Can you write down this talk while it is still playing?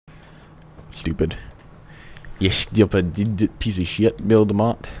Stupid. You stupid piece of shit, Bill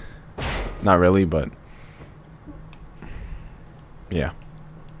DeMont. Not really, but yeah.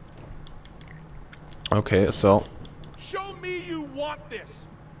 Okay, so show me you want this.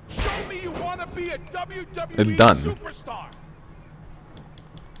 Show me you want to be a WWE it's done. superstar.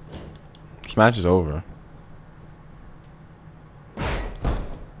 This match is over.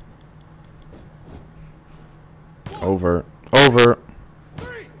 Over. Over.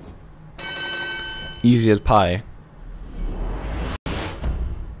 Easy as pie.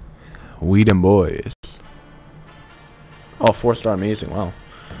 We them boys. Oh, 4-star amazing. Wow.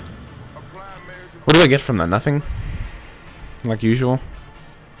 What do I get from that? Nothing? Like usual?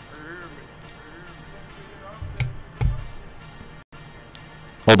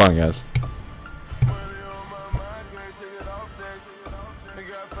 Hold on, guys.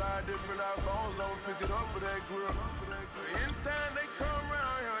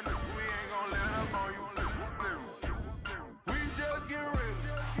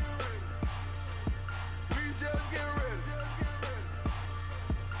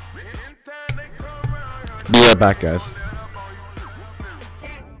 Be right back, guys.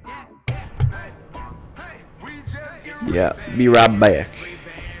 Yeah, be right back.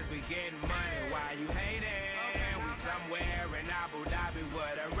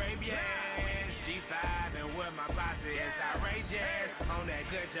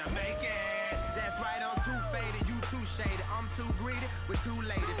 That's right, I'm too faded, you too shaded. I'm too greedy with two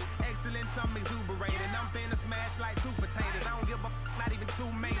ladies. Excellence, I'm exuberating. I'm finna smash like two potatoes. I don't give a not even two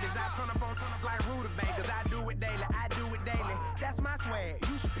maters. I turn up like rutabagas. I do it daily, I do it daily. That's my swag,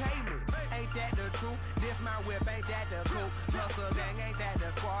 you should pay me. Ain't that the truth? This my whip, ain't that the coupe? Hustle gang, ain't that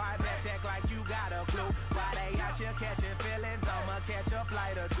the squad? Backpack like you got a clue. Why they out here catching feelings? I'ma catch a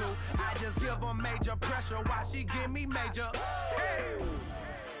flight or two. I just give them major pressure while she give me major. Hey!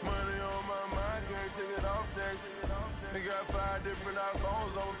 Money on my mind, can't take it off that. They got 5 different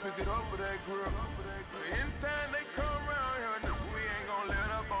iPhones, I'ma pick it up for that grill. Anytime they come around here, we ain't gon' let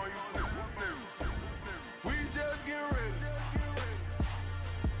up on you. We just get ready.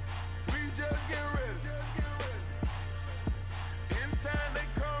 We just get ready. Anytime they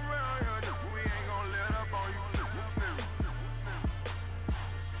come around here, we ain't gon' let up on you.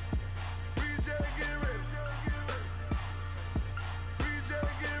 We just get ready. We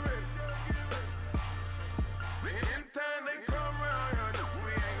just get ready. Anytime they come around here,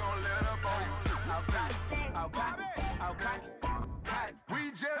 we ain't gon' let up on you. Okay. We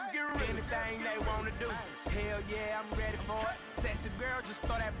just get ready. Anything they wanna do, hell yeah, I'm ready for it. Sexy girl, just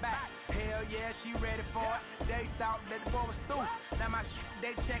throw that back. Hell yeah, she ready for it. They thought that the boy was stupid. Now my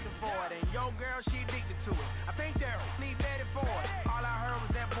they checking for it. And yo girl, she addicted to it. I think they're ready for it. All I heard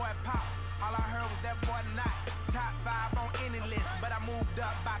was that boy pop. All I heard was that boy not. Top 5 on any list, but I moved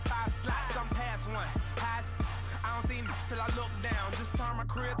up by 5 slots. I'm past one. Highest I don't see till I look down. Just turn my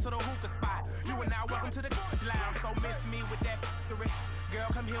crib to the hookah spot. You are now welcome to the lounge. So miss me with that f***ery. Girl,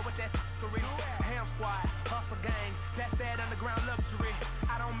 come here with that f***ery. Ham squad, hustle gang. That's that underground luxury.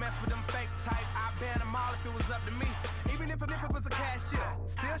 I don't mess with them fake type. I ban them all if it was up to me. Even if it was a cashier,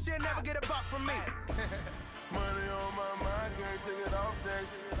 still she'll never get a buck from me. Money on my mind, can't take it off that.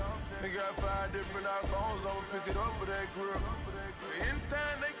 They got 5 different iPhones, I'ma pick it up for that grill.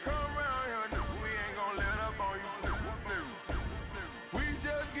 Anytime they come around here, we ain't gon' let up on you. We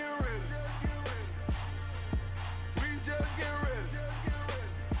just get ready. We just get ready.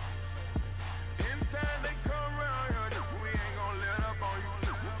 Anytime they come around here, we ain't gon' let up on you.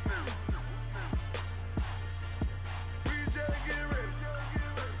 We just get ready.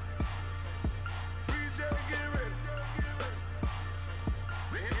 We just get ready.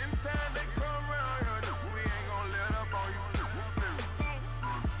 Anytime they come around here, we ain't gon' let up on you.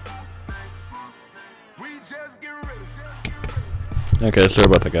 We just get ready. Okay, sorry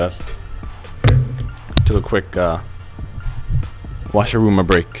about that, guys. Took a quick washeroomer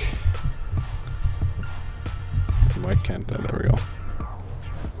break. Why can't I? There we go.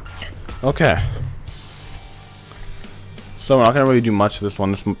 Okay. So I'm not gonna really do much of this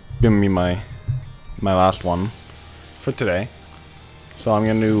one. This is gonna be my last one for today. So I'm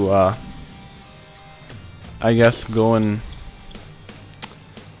gonna I guess go and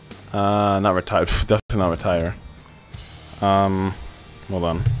not retire. Definitely not retire. Hold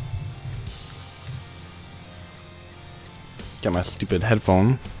on. Get my stupid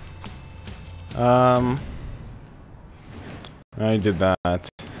headphone. I did that. I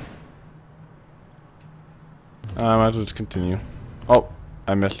might as well just continue. Oh,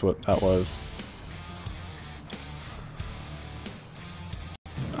 I missed what that was.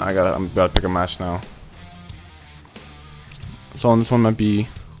 I'm about to pick a match now. So on this one might be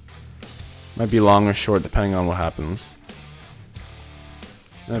Might be long or short depending on what happens.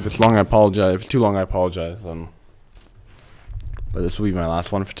 And if it's long, I apologize. If it's too long, I apologize. But this will be my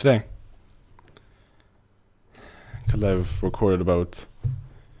last one for today. Because I've recorded about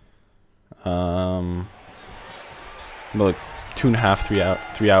like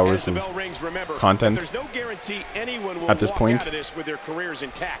 2.5, 3 hours of content at this point.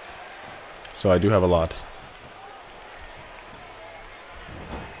 So I do have a lot.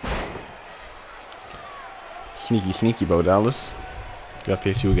 Sneaky, sneaky, Bo Dallas. Gotta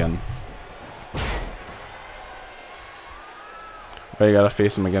face you again. But you gotta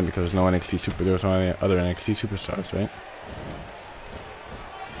face him again because there's no there's no any other NXT superstars, right?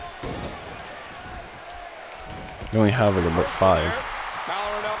 They only have like about 5.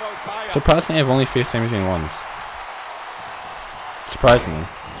 Surprisingly, I've only faced Sami Zayn once. Surprisingly.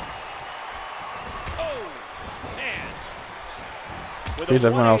 Faced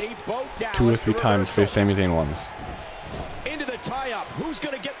everyone else 2 or 3 times, faced Sami Zayn once. Into the tie-up. Who's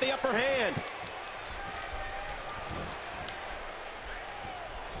going to get the upper hand?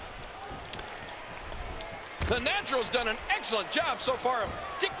 The Natural's done an excellent job so far of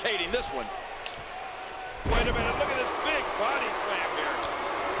dictating this one. Wait a minute, look at this big body slam here.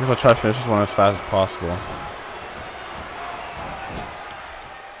 I guess I'll try to finish this one as fast as possible.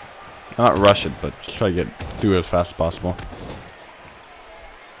 I'll not rush it, but just try to get through it as fast as possible.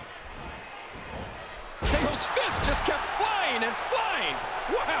 And those fists just kept flying and flying.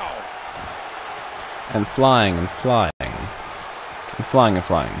 Wow. And flying and flying. And flying and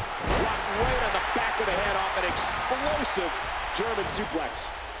flying. Dropped right on the back of the head off an explosive German suplex.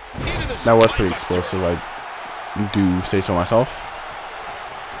 That was pretty explosive, I do say so myself.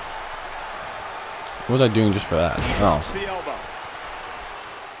 What was I doing just for that? Oh.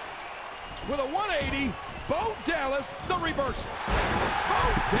 With a 180, Bo Dallas, the reversal.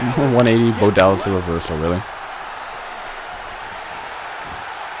 180, Bo Dallas, the reversal, really?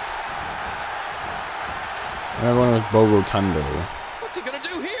 Everyone was Bo Rotundo. What's he gonna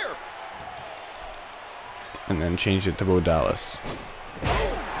do here? And then changed it to Bo Dallas.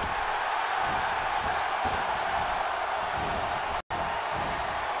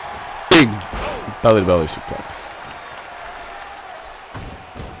 Big belly-to-belly suplex.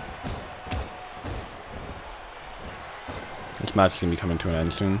 This match is going to be coming to an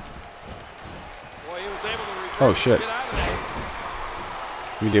end soon. Boy, he was able to reverse Oh shit. get out of there.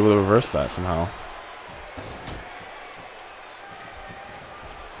 We was able to reverse that somehow.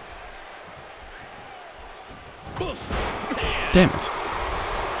 Oof, man. Damn it.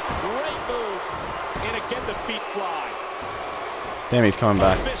 Great move. And again the feet fly. Damn, he's coming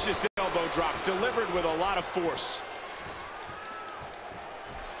back. Vicious elbow drop delivered with a lot of force.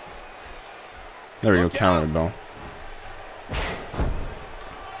 There we go, countered though.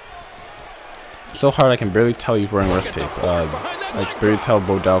 So hard I can barely tell he's wearing wrist tape. I can barely tell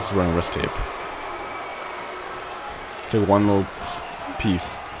Bo Dallas is wearing wrist tape. It's like one little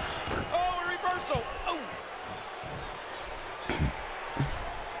piece. Oh, a reversal. Oh.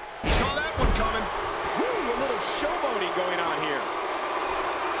 You saw that one coming. Woo, a little showboating going on here.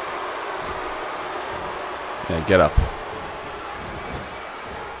 Yeah, get up.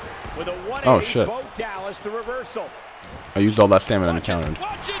 With a 180, oh shit. Bo Dallas, the reversal. I used all that stamina and countered.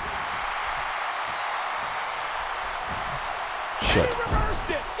 Watch it. Shit. He reversed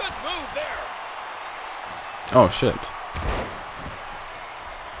it. Good move there. Oh shit.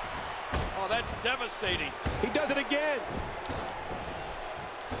 Oh, that's devastating. He does it again.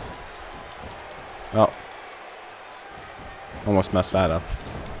 Oh. Almost messed that up.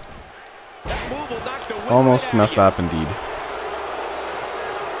 That move will knock the wind Almost right messed out that up indeed.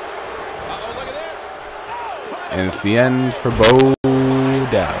 Uh-oh, look at this. Oh, And it's the end for Bo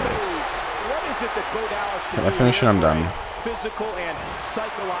Dallas. what is it that Bo Dallas can If I finish it, I'm done. Physical and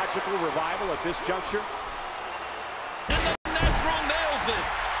psychological revival at this juncture. And the Natural nails it.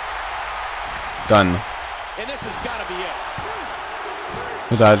 Done. And this has got to be it.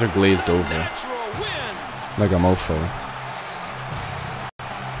 His eyes are glazed over. Natural win. Like a mofo.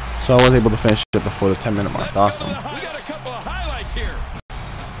 So I was able to finish it before the 10-minute mark. Awesome. We got a couple of highlights here.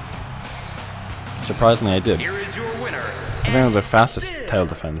 Surprisingly, I did. Here is your winner. I think it was the fastest title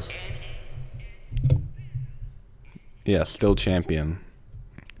defense. Yeah, still champion.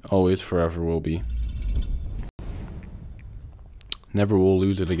 Always, forever will be. Never will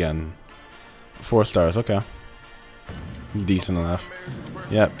lose it again. 4 stars, okay. Decent enough.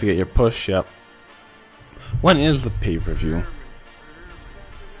 Yep, to get your push, yep. When is the pay-per-view?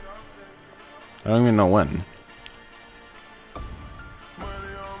 I don't even know when.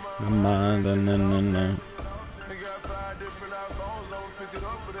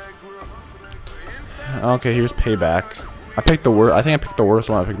 Okay, here's payback. I picked the worst. I think I picked the worst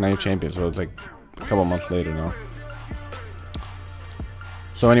one. I picked Night of Champions, so it's like a couple months later now.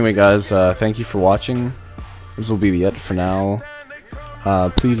 So anyway, guys, thank you for watching. This will be the end for now.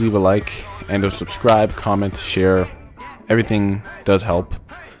 Please leave a like and subscribe, comment, share. Everything does help.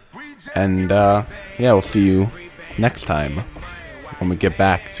 And yeah, we'll see you next time when we get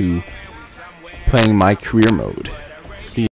back to playing my career mode.